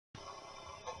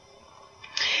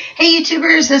Hey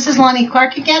YouTubers, this is Lonnie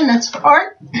Clark again, that's for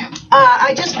art.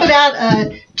 I just put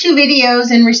out 2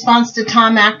 videos in response to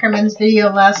Tom Ackerman's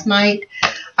video last night.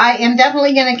 I am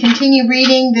definitely going to continue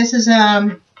reading. This is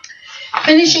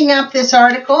finishing up this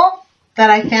article that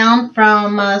I found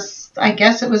from, I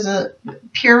guess it was a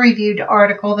peer-reviewed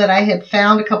article that I had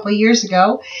found a couple of years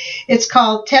ago. It's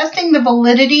called Testing the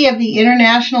Validity of the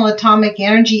International Atomic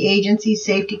Energy Agency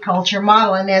Safety Culture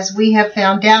Model. And as we have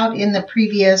found out in the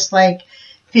previous,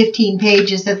 15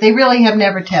 pages, that they really have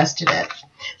never tested it.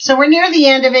 So we're near the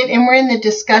end of it, and we're in the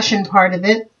discussion part of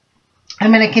it.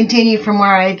 I'm going to continue from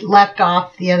where I left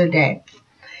off the other day.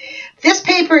 This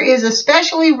paper is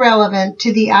especially relevant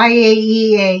to the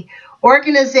IAEA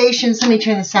organizations. Let me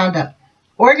turn the sound up.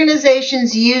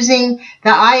 Organizations using the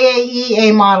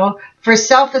IAEA model for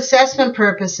self-assessment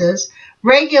purposes,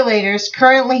 regulators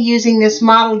currently using this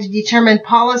model to determine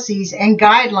policies and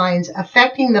guidelines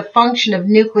affecting the function of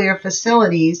nuclear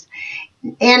facilities,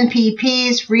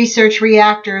 NPPs, research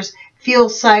reactors, fuel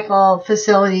cycle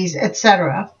facilities,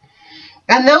 etc.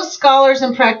 And those scholars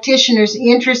and practitioners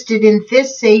interested in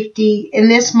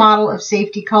this model of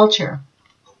safety culture.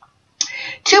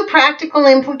 2 practical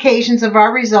implications of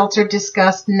our results are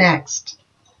discussed next.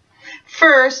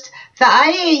 First, the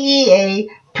IAEA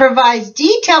provides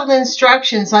detailed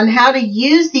instructions on how to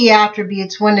use the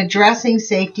attributes when addressing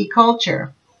safety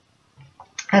culture.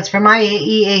 That's from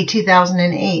IAEA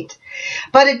 2008.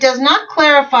 But it does not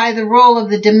clarify the role of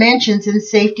the dimensions in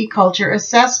safety culture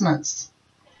assessments.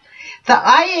 The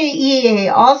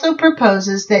IAEA also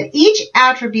proposes that each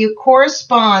attribute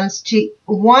corresponds to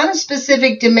one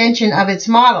specific dimension of its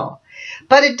model,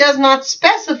 but it does not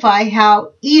specify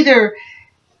how either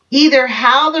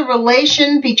how the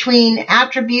relation between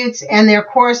attributes and their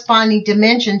corresponding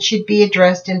dimensions should be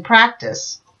addressed in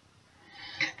practice.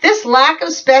 This lack of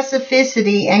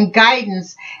specificity and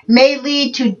guidance may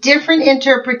lead to different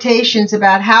interpretations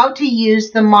about how to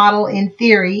use the model in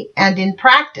theory and in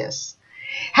practice,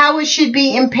 how it should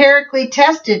be empirically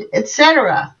tested,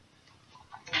 etc.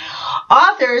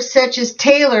 Authors such as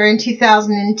Taylor in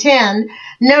 2010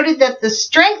 noted that the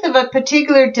strength of a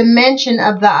particular dimension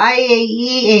of the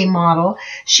IAEA model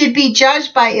should be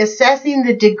judged by assessing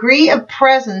the degree of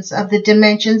presence of the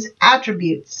dimension's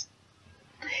attributes.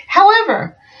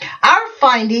 However, our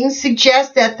findings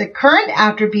suggest that the current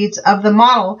attributes of the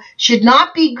model should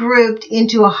not be grouped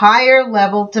into higher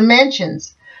level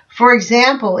dimensions. For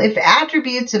example, if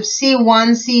attributes of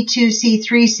C1, C2,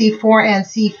 C3, C4, and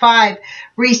C5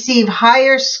 receive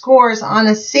higher scores on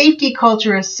a safety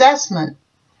culture assessment,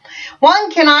 one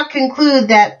cannot conclude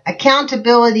that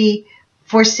accountability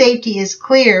for safety is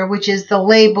clear, which is the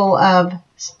label of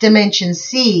dimension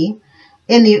C,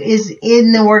 is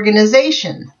in the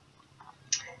organization.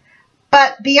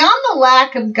 But beyond the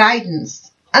lack of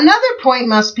guidance, another point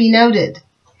must be noted.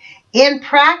 In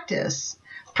practice,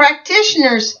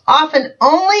 practitioners often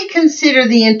only consider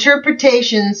the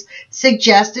interpretations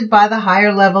suggested by the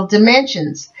higher level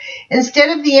dimensions,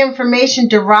 instead of the information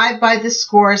derived by the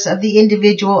scores of the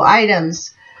individual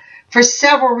items, for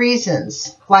several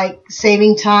reasons, like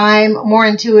saving time, more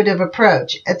intuitive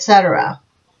approach, etc.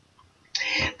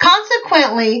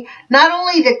 Consequently, not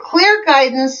only the clear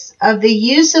guidance of the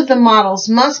use of the models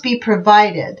must be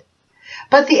provided,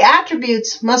 but the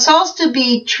attributes must also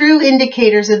be true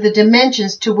indicators of the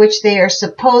dimensions to which they are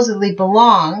supposedly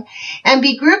belong and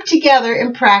be grouped together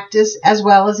in practice as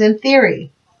well as in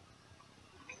theory.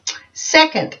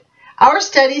 Second, our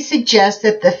study suggests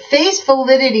that the face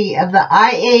validity of the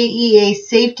IAEA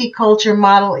safety culture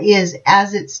model is,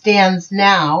 as it stands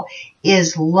now,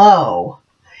 is low.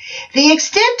 The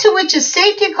extent to which a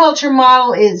safety culture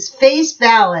model is face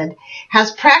valid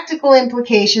has practical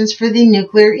implications for the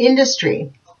nuclear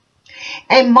industry.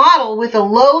 A model with a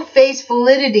low face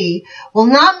validity will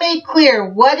not make clear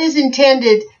what is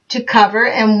intended to cover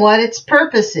and what its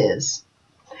purpose is.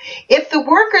 If the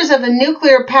workers of a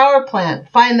nuclear power plant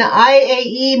find the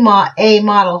IAEA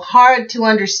model hard to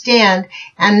understand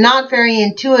and not very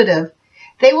intuitive,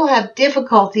 they will have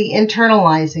difficulty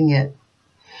internalizing it.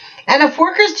 And if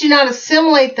workers do not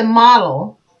assimilate the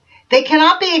model, they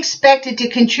cannot be expected to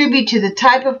contribute to the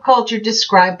type of culture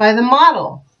described by the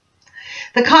model.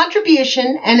 The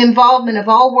contribution and involvement of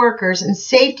all workers in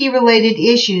safety-related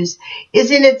issues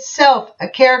is in itself a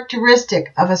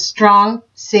characteristic of a strong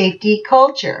safety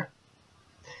culture.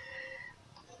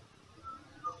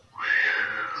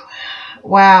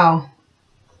 Wow.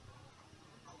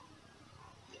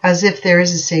 As if there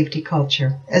is a safety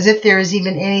culture. As if there is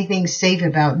even anything safe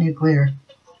about nuclear.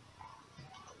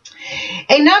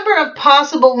 A number of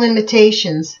possible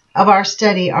limitations of our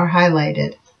study are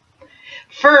highlighted.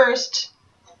 First,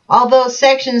 Although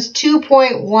sections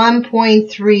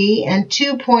 2.1.3 and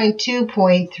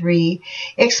 2.2.3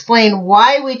 explain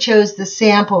why we chose the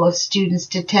sample of students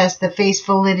to test the face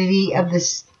validity of the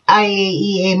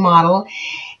IAEA model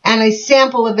and a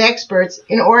sample of experts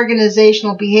in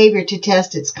organizational behavior to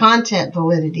test its content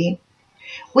validity,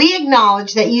 we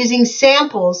acknowledge that using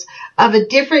samples of a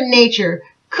different nature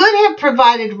could have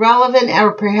provided relevant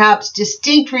or perhaps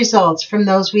distinct results from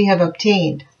those we have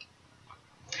obtained.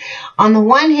 On the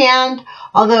one hand,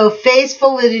 although face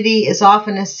validity is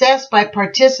often assessed by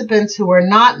participants who are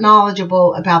not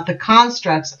knowledgeable about the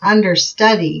constructs under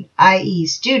study, i.e.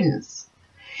 students,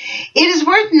 it is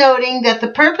worth noting that the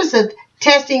purpose of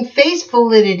testing face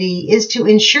validity is to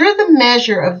ensure the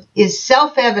measure is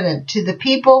self-evident to the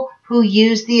people who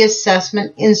use the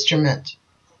assessment instrument.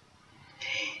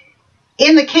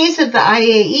 In the case of the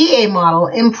IAEA model,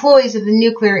 employees of the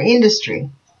nuclear industry.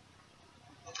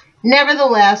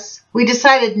 Nevertheless, we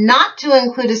decided not to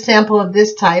include a sample of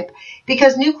this type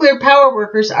because nuclear power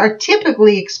workers are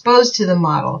typically exposed to the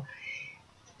model,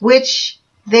 which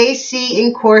they see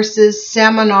in courses,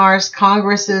 seminars,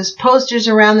 congresses, posters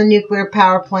around the nuclear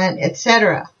power plant,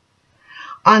 etc.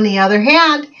 On the other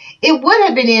hand, it would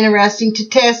have been interesting to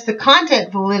test the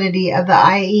content validity of the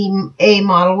IAEA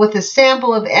model with a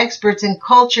sample of experts in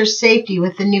culture safety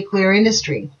with the nuclear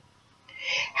industry.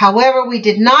 However, we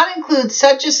did not include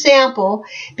such a sample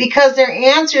because their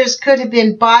answers could have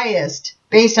been biased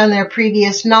based on their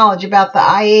previous knowledge about the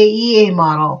IAEA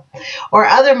model or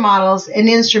other models and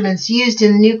instruments used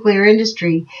in the nuclear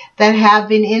industry that have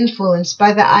been influenced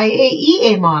by the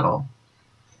IAEA model.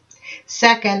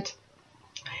 Second,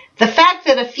 the fact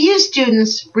that a few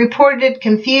students reported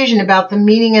confusion about the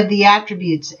meaning of the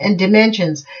attributes and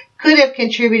dimensions could have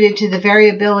contributed to the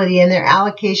variability in their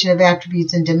allocation of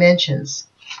attributes and dimensions.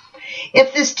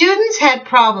 If the students had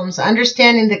problems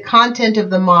understanding the content of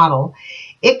the model,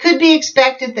 it could be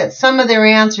expected that some of their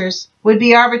answers would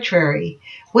be arbitrary,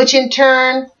 which in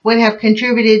turn would have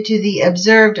contributed to the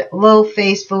observed low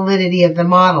face validity of the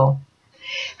model.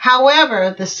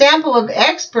 However, the sample of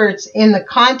experts in the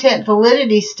content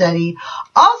validity study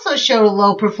also showed a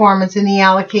low performance in the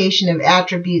allocation of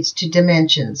attributes to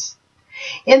dimensions.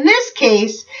 In this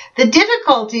case, the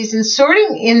difficulties in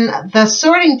the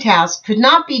sorting task could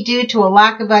not be due to a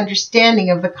lack of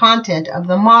understanding of the content of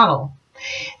the model.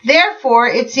 Therefore,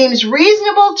 it seems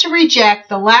reasonable to reject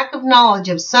the lack of knowledge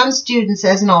of some students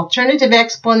as an alternative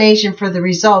explanation for the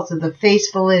results of the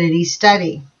face validity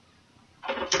study.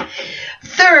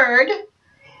 Third,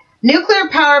 nuclear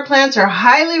power plants are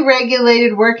highly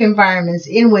regulated work environments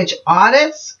in which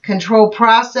audits, control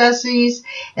processes,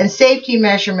 and safety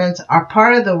measurements are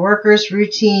part of the workers'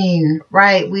 routine.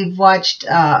 Right, we've watched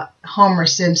Homer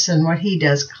Simpson, what he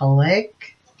does,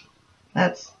 click.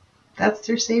 That's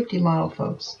their safety model,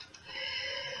 folks.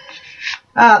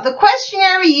 The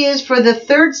questionnaire we used for the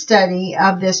third study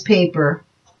of this paper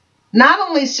not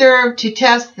only served to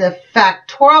test the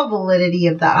factorial validity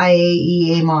of the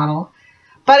IAEA model,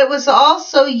 but it was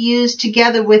also used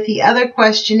together with the other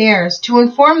questionnaires to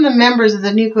inform the members of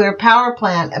the nuclear power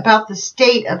plant about the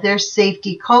state of their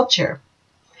safety culture.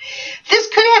 This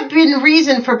could have been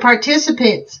reason for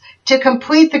participants to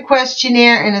complete the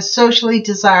questionnaire in a socially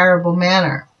desirable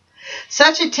manner.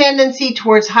 Such a tendency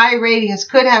towards high ratings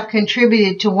could have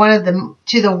contributed to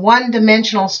the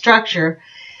one-dimensional structure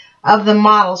of the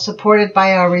model supported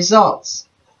by our results.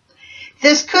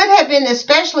 This could have been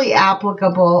especially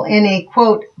applicable in a,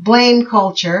 quote, blame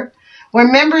culture, where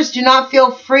members do not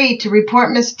feel free to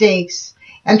report mistakes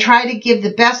and try to give the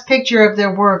best picture of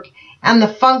their work and the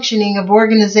functioning of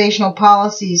organizational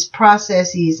policies,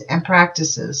 processes, and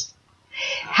practices.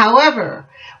 However,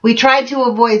 we tried to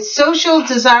avoid social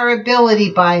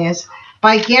desirability bias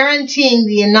by guaranteeing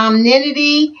the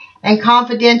anonymity and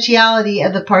confidentiality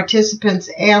of the participants'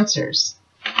 answers.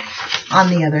 On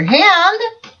the other hand,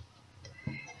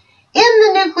 in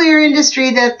the nuclear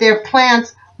industry that their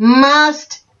plants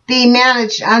must be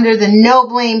managed under the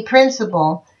no-blame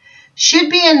principle should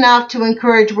be enough to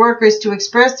encourage workers to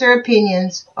express their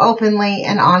opinions openly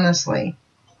and honestly.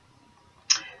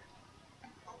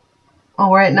 Oh,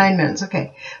 we're at 9 minutes.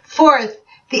 Okay. Fourth,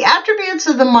 the attributes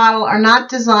of the model are not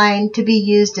designed to be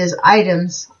used as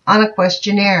items on a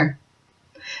questionnaire.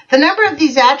 The number of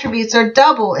these attributes are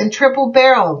double and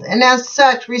triple-barreled, and as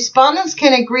such, respondents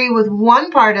can agree with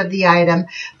one part of the item,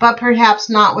 but perhaps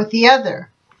not with the other.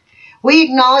 We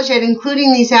acknowledge that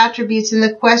including these attributes in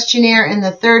the questionnaire in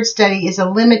the third study is a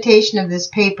limitation of this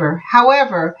paper.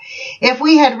 However, if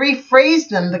we had rephrased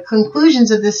them, the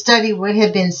conclusions of the study would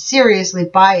have been seriously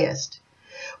biased.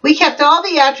 We kept all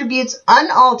the attributes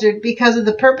unaltered because of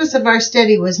the purpose of our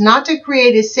study was not to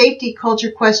create a safety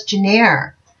culture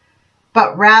questionnaire,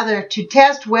 but rather to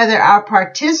test whether our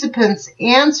participants'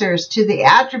 answers to the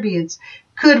attributes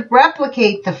could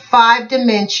replicate the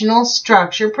 5-dimensional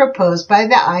structure proposed by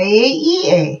the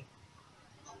IAEA.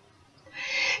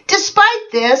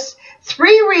 Despite this,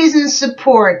 3 reasons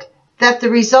support that the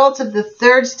results of the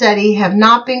third study have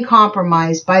not been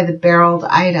compromised by the barreled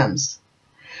items.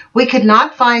 We could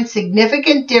not find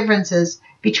significant differences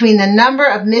between the number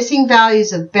of missing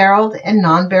values of barreled and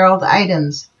non-barreled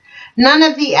items. None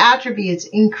of the attributes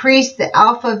increased the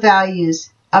alpha values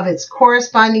of its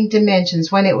corresponding dimensions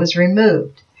when it was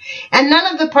removed, and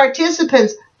none of the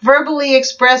participants verbally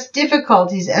expressed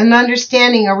difficulties in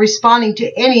understanding or responding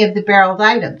to any of the barreled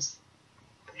items.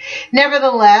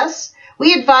 Nevertheless,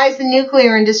 we advise the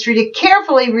nuclear industry to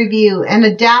carefully review and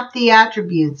adapt the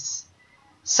attributes.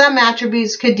 Some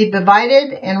attributes could be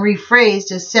divided and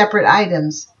rephrased as separate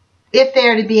items if they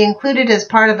are to be included as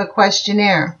part of a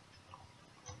questionnaire.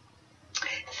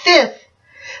 Fifth,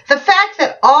 the fact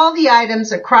that all the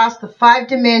items across the 5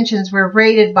 dimensions were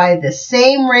rated by the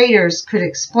same raters could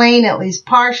explain, at least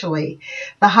partially,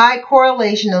 the high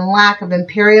correlation and lack of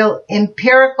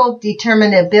empirical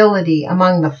determinability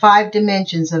among the 5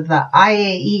 dimensions of the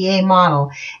IAEA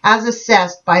model as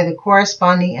assessed by the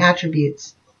corresponding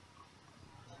attributes.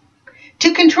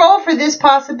 To control for this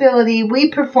possibility, we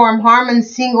perform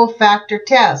Harmon's single-factor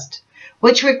test,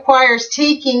 which requires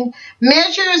taking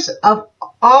measures of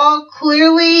all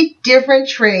clearly different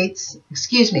traits.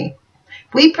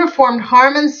 We performed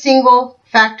Harmon's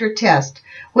single-factor test,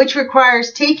 which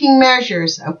requires taking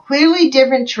measures of clearly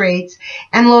different traits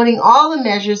and loading all the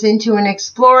measures into an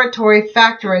exploratory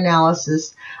factor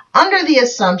analysis under the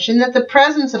assumption that the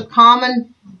presence of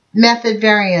common method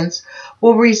variance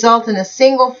will result in a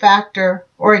single factor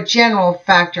or a general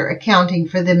factor accounting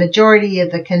for the majority of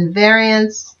the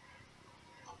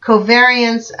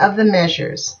covariance of the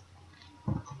measures.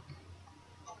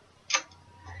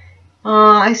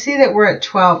 I see that we're at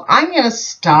 12. I'm going to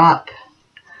stop.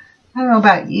 I don't know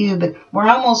about you, but we're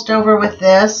almost over with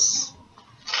this.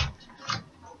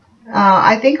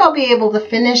 I think I'll be able to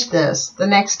finish this the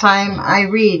next time I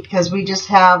read because we just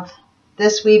have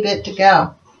this wee bit to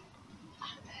go.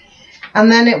 And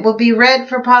then it will be read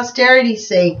for posterity's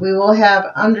sake. We will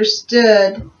have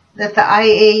understood that the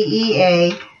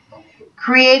IAEA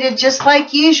created, just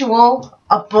like usual,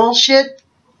 a bullshit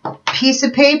piece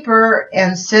of paper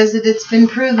and says that it's been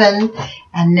proven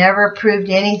and never proved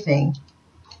anything.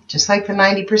 Just like the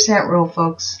 90% rule,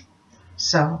 folks.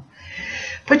 So,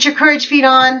 put your courage feet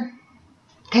on.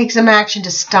 Take some action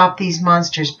to stop these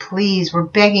monsters, please. We're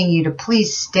begging you to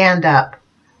please stand up.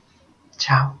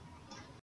 Ciao.